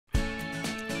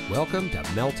Welcome to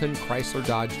Melton Chrysler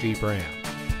Dodge Jeep Ram.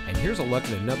 And here's a look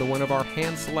at another one of our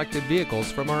hand-selected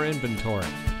vehicles from our inventory.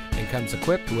 And comes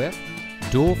equipped with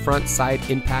dual front side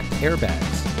impact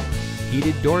airbags,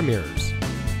 heated door mirrors,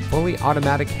 fully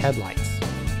automatic headlights,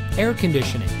 air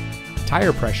conditioning,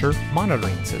 tire pressure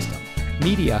monitoring system,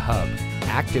 media hub,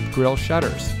 active grille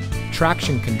shutters,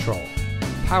 traction control,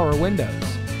 power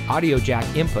windows, audio jack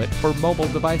input for mobile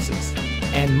devices,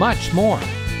 and much more.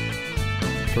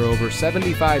 For over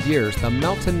 75 years, the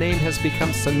Melton name has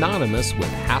become synonymous with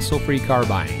hassle-free car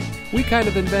buying. We kind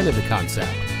of invented the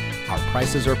concept. Our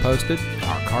prices are posted,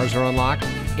 our cars are unlocked,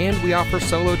 and we offer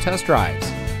solo test drives.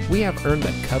 We have earned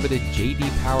the coveted J.D.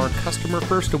 Power Customer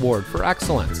First Award for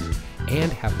excellence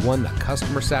and have won the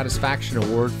Customer Satisfaction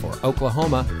Award for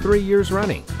Oklahoma 3 years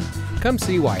running. Come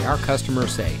see why our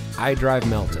customers say, "I drive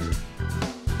Melton."